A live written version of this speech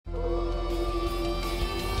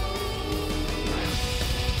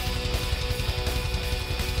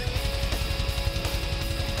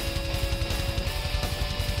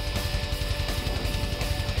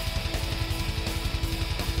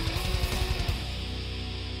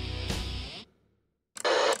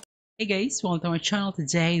Hey guys, welcome to my channel.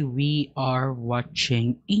 Today we are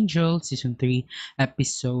watching Angel Season 3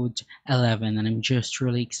 Episode 11 and I'm just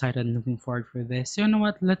really excited and looking forward for this. So you know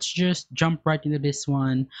what, let's just jump right into this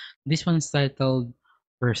one. This one's titled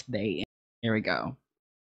Birthday. Here we go.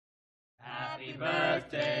 Happy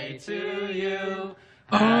birthday to you.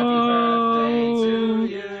 Happy birthday to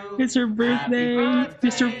you. It's her birthday. We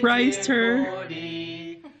surprised her.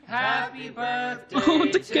 Happy birthday. Oh,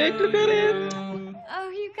 the cake, look at it. Oh,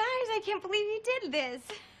 you guys, I can't believe you did this.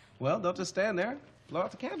 Well, don't just stand there. Blow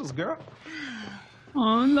out the candles, girl.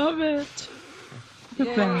 Oh, love it. Look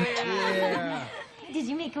at that. Yeah. Did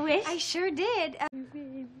you make a wish? I sure did.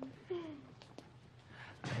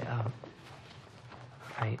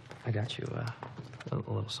 I got you a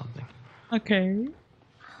little something. Okay.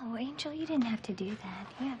 Oh, Angel, you didn't have to do that.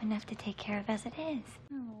 You have enough to take care of as it is.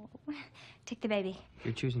 Oh, take the baby.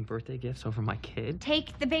 You're choosing birthday gifts over my kid?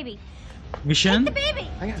 Take the baby. Vision? Take the baby.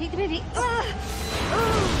 I got it. Take the baby.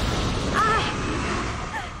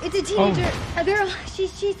 It's a teenager, a girl.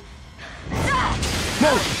 She's.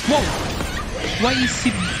 Whoa! Whoa! Why is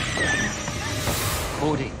he...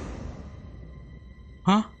 Cody.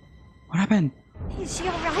 Huh? What happened? Is she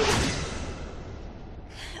all right?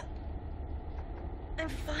 I'm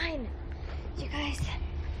fine. You guys,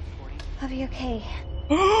 I'll be okay.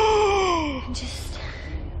 I'm just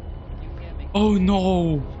Oh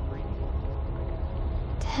no!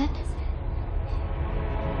 dead.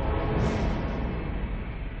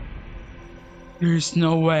 There's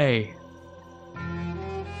no way.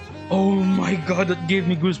 Oh my god, that gave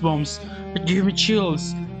me goosebumps. It gave me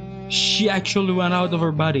chills. She actually went out of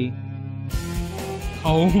her body.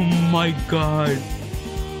 Oh my god.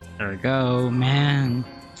 There we go, man.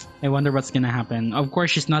 I wonder what's gonna happen. Of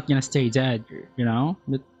course, she's not gonna stay dead, you know?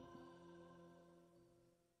 But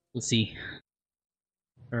we'll see.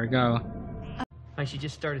 There we go. Like she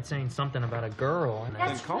just started saying something about a girl. And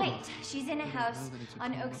That's right. She's in a house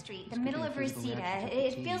on Oak Street, the middle of Reseda.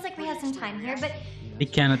 It feels like we have some time here, but They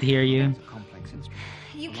cannot hear you.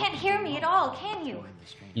 you can't hear me at all, can you?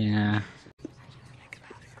 Yeah.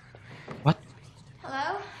 What?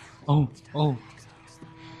 Hello? Oh. Oh!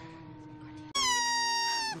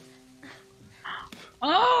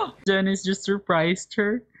 Janice just surprised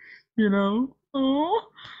her, you know? Oh,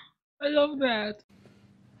 I love that.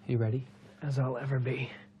 You ready? As I'll ever be.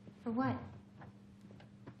 For what?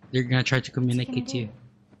 They're gonna try to communicate What's he you.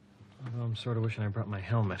 gonna Well, I'm sort of wishing I brought my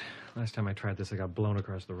helmet. Last time I tried this, I got blown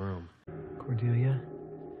across the room. Cordelia?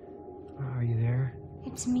 Are you there?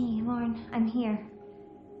 It's me, Lauren. I'm here.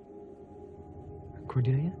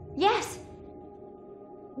 Cordelia? Yes!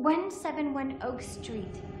 171 Oak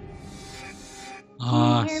Street.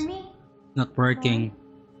 Ah, Can you hear me? not working.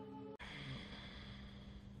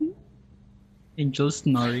 Angel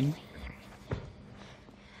snoring.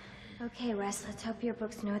 Okay, Wes, let's hope your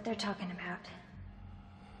books know what they're talking about.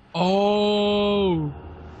 Oh!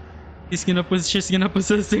 She's gonna possess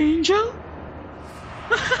the angel?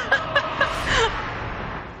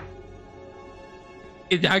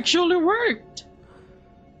 It actually worked!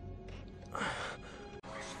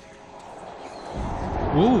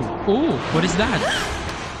 Ooh, what is that?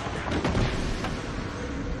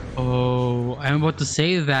 Oh, I'm about to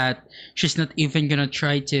say that she's not even gonna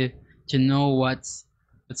try to know what's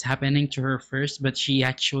happening to her first, but she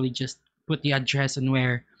actually just put the address on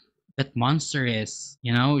where that monster is,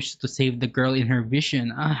 you know, to save the girl in her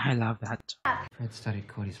vision. I love that. Fred studied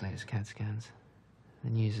Cody's latest CAT scans. The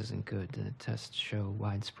news isn't good. The tests show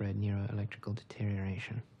widespread neuroelectrical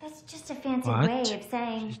deterioration. That's just a fancy What? way of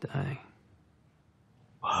saying... She's dying.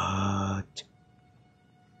 What?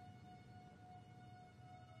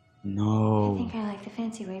 I No. think I like the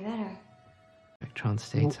fancy way better. Electron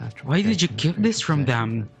states after. Why did you keep this from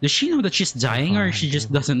them? Does she know that she's dying, or she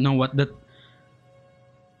just doesn't know what that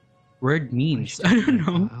word means? I don't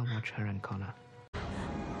know. I'll watch her and Connor.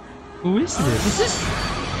 Who is this?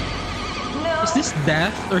 Is this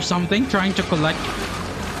Death or something trying to collect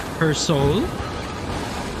her soul?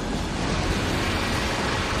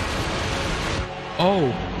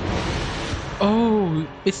 Oh,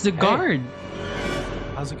 it's the guard.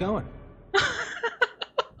 How's it going?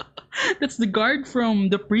 That's the guard from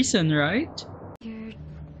the prison, right? Your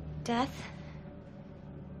death?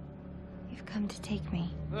 You've come to take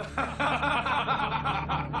me.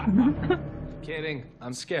 Kidding.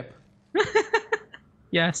 I'm Skip.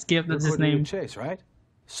 Yeah, Skip, that's his Cordelia name. Chase, right?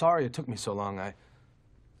 Sorry it took me so long.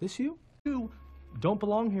 This you? You don't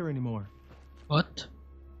belong here anymore. What?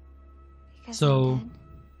 Because So- I'm dead?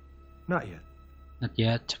 Not yet. Not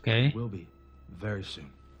yet, okay. Will be. Very soon.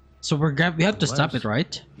 So we have to stop it,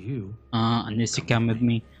 right? You. Unless you come with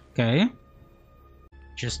me. Okay.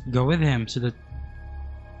 just go with him so that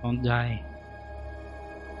don't die.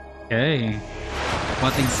 Okay.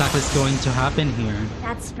 What exactly is going to happen here?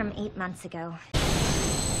 That's from 8 months ago.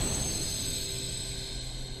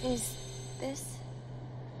 Is this...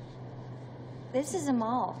 This is a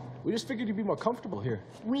mall. We just figured you'd be more comfortable here.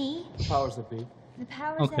 We, The powers that be. the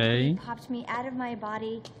powers Okay. that be, popped me out of my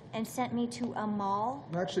body and sent me to a mall.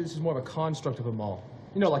 Actually, this is more of a construct of a mall.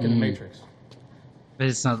 You know, like in the Matrix. But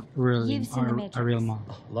it's not really You've seen The a Matrix. real mall.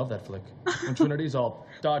 Oh, love that flick. When Trinity's all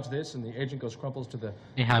dodge this and the agent goes crumples to the...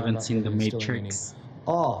 I haven't not seen The really instilling any Matrix.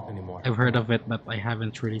 awe anymore. I've heard of it, but I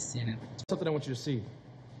haven't really seen it. Something I want you to see.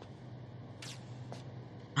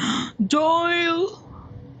 Doyle!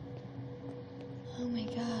 Oh my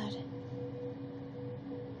god.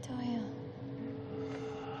 Doyle.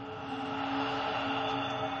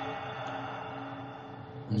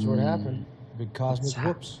 That's what happened. Big cosmic What's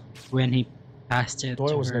whoops. When he passed it Doyle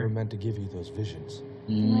to was her. never meant to give you those visions.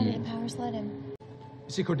 Why did powers let him? You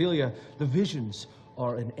see, Cordelia, the visions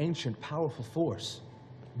are an ancient, powerful force.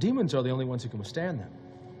 Demons are the only ones who can withstand them.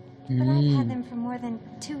 But I've had them for more than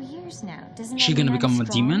 2 years now. Doesn't that She gonna mean I'm become a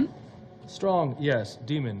strong? demon? Strong, yes.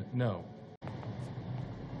 Demon, no.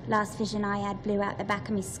 Last vision I had blew out the back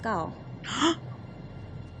of my skull.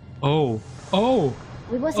 Oh. Oh!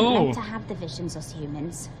 We wasn't Oh. meant to have the visions, us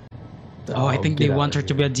humans. Oh, I think get they out want of her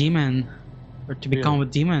to here. be a demon. Or to become a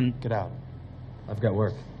demon. Get out. I've got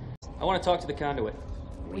work. I want to talk to the conduit.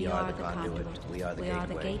 We are the conduit. We are the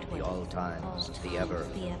gateway. The all times. The ever.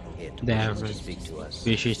 It The wishes ever. to speak to us.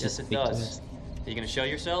 Wishes to Yes, it speak to does. us. Are you going to show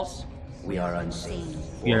yourselves? We are unseen.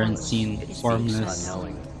 We are formless. unseen, It speaks formless.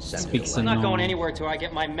 unknowing. Sent Speaks away. I'm not unknown. going anywhere till I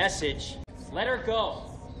get my message. Let her go.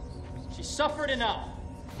 She suffered enough.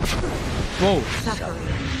 Whoa! Suffering.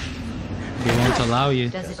 They won't allow you.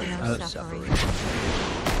 Does it know Uh, suffering?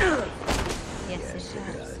 Yes,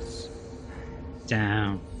 it does.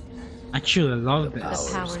 Damn. Actually, I love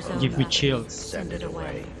this. powers of Give me that. chills. Send it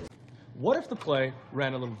away. What if the play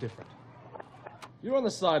ran a little different? You're on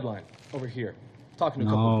the sideline, over here, talking to a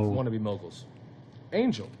couple No. of wannabe moguls.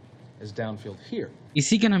 Angel is downfield here. Is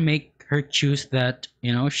he gonna make her choose that,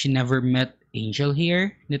 you know, she never met Angel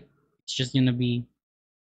here? That it's just gonna be,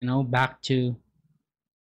 you know, back to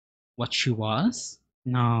what she was?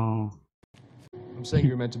 No. I'm saying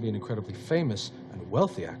you're meant to be an incredibly famous and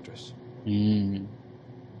wealthy actress. Mm. And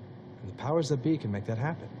the powers that be can make that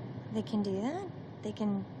happen. They can do that? They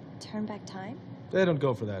can turn back time? They don't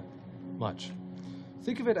go for that much.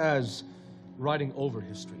 Think of it as writing over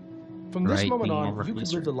history. From this Writing moment on, over you can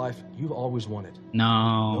history. live the life you've always wanted.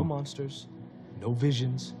 No No. monsters, no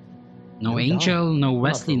visions. No No Angel, doubt. no Not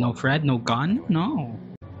Wesley, for no long. Fred, no Gun? No.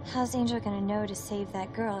 How's Angel gonna know to save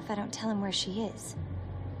that girl if I don't tell him where she is?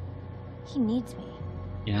 He needs me.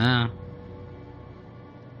 Yeah.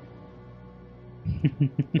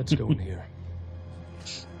 Let's go in here.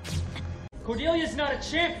 Cordelia's not a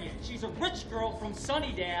champion. She's a rich girl from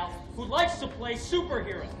Sunnydale who likes to play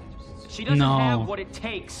superhero. She doesn't No. have what it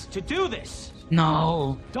takes to do this.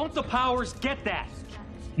 No. Don't the powers get that?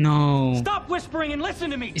 No. Stop whispering and listen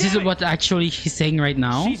to me. Is this damn it. what actually he's saying right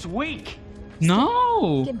now? She's weak.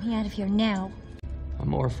 No. Get me out of here now. I'm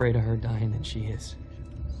more afraid of her dying than she is.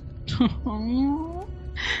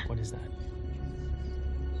 What is that?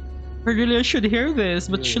 Cordelia should hear this,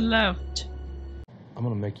 but she left. I'm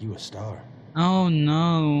gonna make you a star. Oh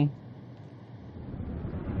no.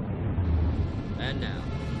 And now,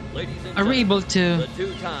 ladies and Are we able to? the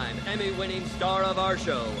two-time Emmy-winning star of our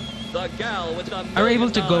show, the gal with the Are we able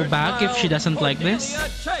to go $1 million back if she smile, doesn't like this?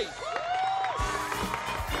 Cordelia Chase.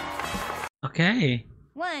 Okay.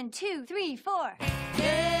 1, 2, 3, 4.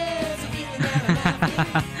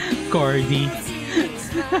 Cordy.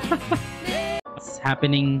 What's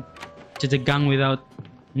happening to the gang without?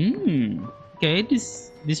 Okay,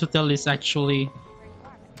 this hotel is actually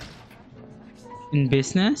in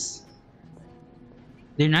business.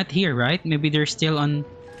 They're not here, right? Maybe they're still on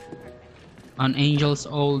Angel's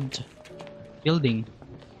old building.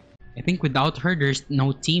 I think without her, there's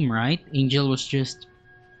no team, right? Angel was just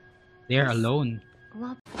there alone.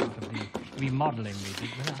 Well, Remodeling me.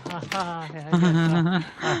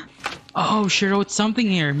 Oh, she wrote something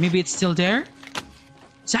here. Maybe it's still there?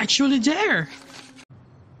 It's actually there!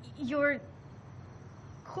 you're...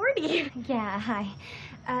 Cordy. Yeah, hi.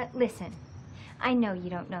 Listen. I know you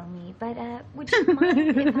don't know me, but, would you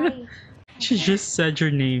mind if I... She just said your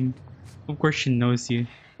name. Of course she knows you.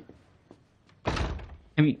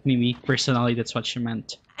 I mean, maybe personally that's what she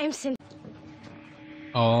meant. I'm sent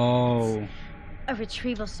Oh. a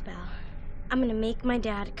retrieval spell. I'm gonna make my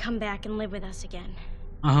dad come back and live with us again.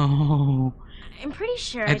 Oh. I'm pretty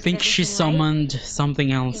sure I did think she everything right, summoned something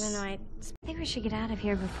even else. though I I think we should get out of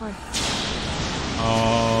here before.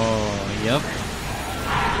 Oh, yep.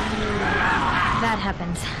 That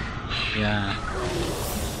happens. Yeah.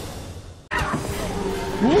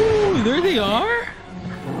 Ooh, there they are.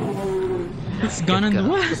 It's gone in the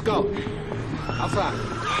way. Let's go. Outside.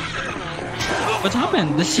 What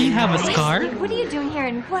happened? Does she have a scar? What are you doing here,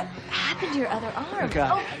 and what happened to your other arm?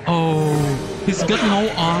 Oh. Oh, he's got no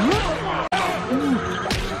arm?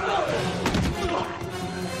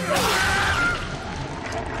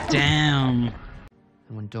 Damn.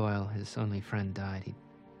 And when Doyle, his only friend, died,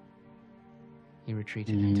 he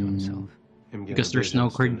retreated into himself. Because there's no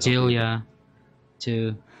Cordelia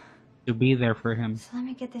to be there for him. So let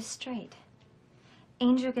me get this straight.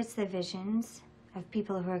 Angel gets the visions of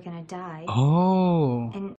people who are gonna die.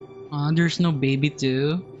 Oh. And There's no baby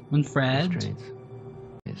too on Fred.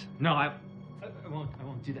 No, I won't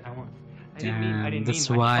do that. I won't. Damn, that's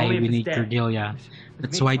why we need Cordelia.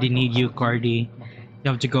 That's why they need you, Cordy. You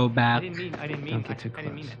have to go back. I didn't mean. Don't get too close.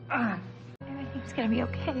 everything's gonna be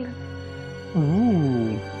okay.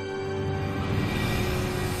 Ooh.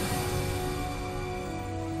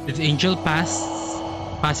 Did Angel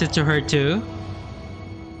pass it to her too?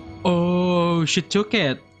 Oh, she took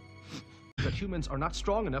it. That humans are not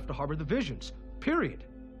strong enough to harbor the visions. Period.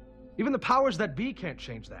 Even the powers that be can't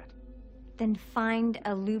change that. Then find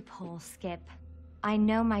a loophole, Skip. I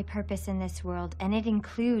know my purpose in this world, and it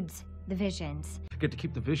includes the visions. To get to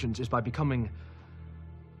keep the visions is by becoming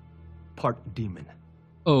part demon.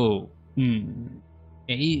 Oh, Hey,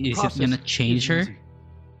 is it gonna change her? Easy.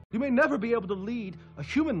 You may never be able to lead a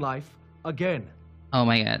human life again. Oh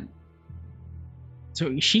my god. So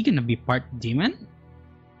is she gonna be part demon?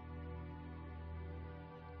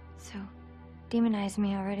 So, demonize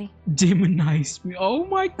me already. Demonize me. Oh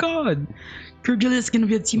my god. Cordelia's gonna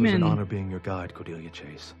be a It was an demon. honor being your guide, Cordelia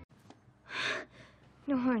Chase.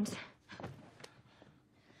 No horns.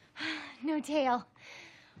 No tail.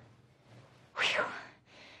 Whew.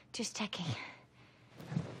 Just checking.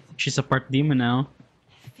 She's a part demon now.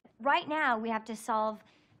 Right now, we have to solve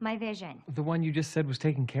my vision. The one you just said was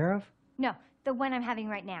taken care of? No, the one I'm having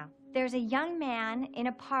right now. There's a young man in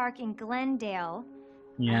a park in Glendale.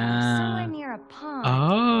 Somewhere Yeah. near a pond.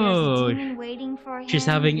 Oh. There's a demon waiting for him. She's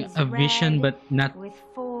having He's a vision, red but not with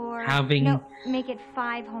 4. having. No, make it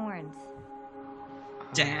 5 horns.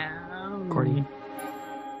 Damn. Cordy.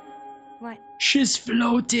 What? She's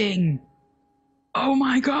floating. Oh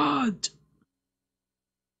my god.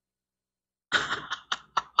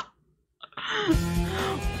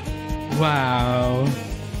 Wow.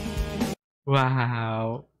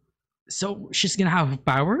 Wow. So she's gonna have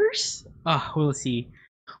powers? We'll see.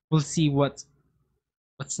 We'll see what's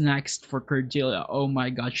next for Cordelia. Oh my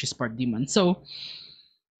god, she's part demon. So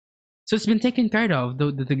it's been taken care of,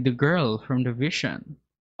 the girl from the vision.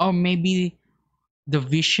 Or maybe the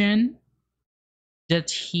vision that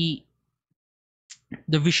she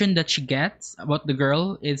gets about the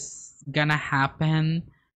girl is gonna happen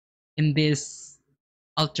in this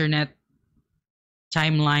alternate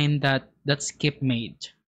timeline that Skip made,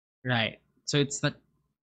 right? So it's not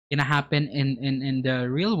gonna happen in the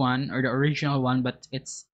real one or the original one, but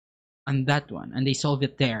it's on that one, and they solve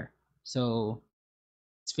it there. So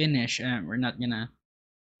it's finished, and we're not gonna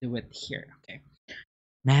do it here. Okay,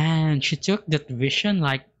 man, she took that vision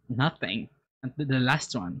like nothing. The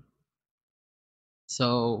last one.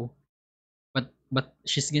 So, but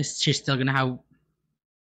she's still gonna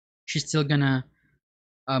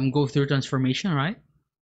go through transformation, right?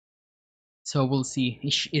 So we'll see.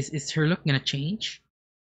 Is her look gonna change?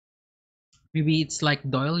 Maybe it's like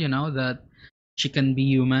Doyle, that she can be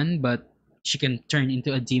human, but she can turn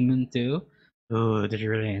into a demon too. Oh, that's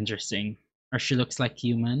really interesting. Or she looks like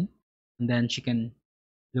human, and then she can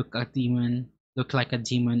look like a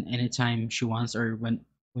demon anytime she wants, or when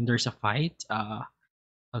there's a fight.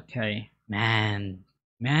 Okay, man,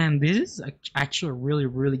 this is actually a really,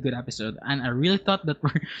 really good episode, and I really thought that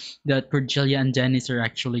that Cordelia and Janice are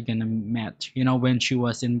actually gonna meet. When she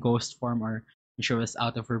was in ghost form, or when she was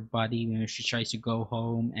out of her body, when she tries to go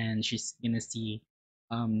home, and she's gonna see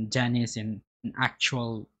Janice in an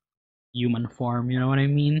actual human form. You know what I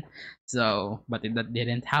mean? So, but that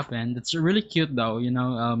didn't happen. That's really cute though.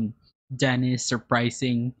 Janice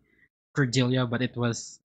surprising Cordelia, but it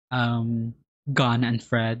was Gon and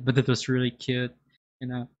Fred, but it was really cute,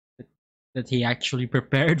 that he actually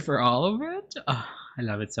prepared for all of it. I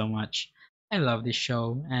love it so much. I love this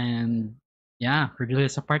show, and yeah, Cordelia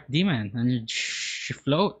is a part demon, and she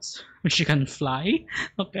floats. She can fly.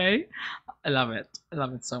 Okay, I love it. I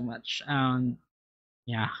love it so much.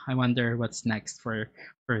 yeah, I wonder what's next for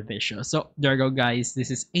this show. So there you go, guys. This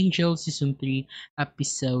is Angel season 3,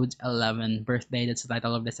 episode 11, birthday. That's the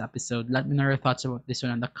title of this episode. Let me know your thoughts about this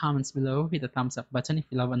one in the comments below. Hit the thumbs up button if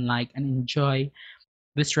you love and like and enjoy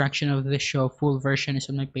this reaction of this show. Full version is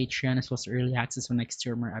on my Patreon, as well as early access for next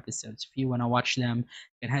 2 more episodes. If you want to watch them,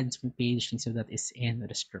 you can head to my page, and so that is in the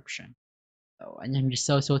description. So, and I'm just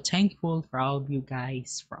so thankful for all of you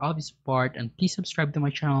guys, for all the support, and please subscribe to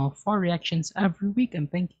my channel for reactions every week,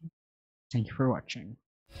 and thank you for watching.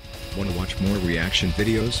 Want to watch more reaction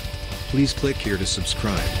videos? Please click here to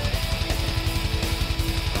subscribe.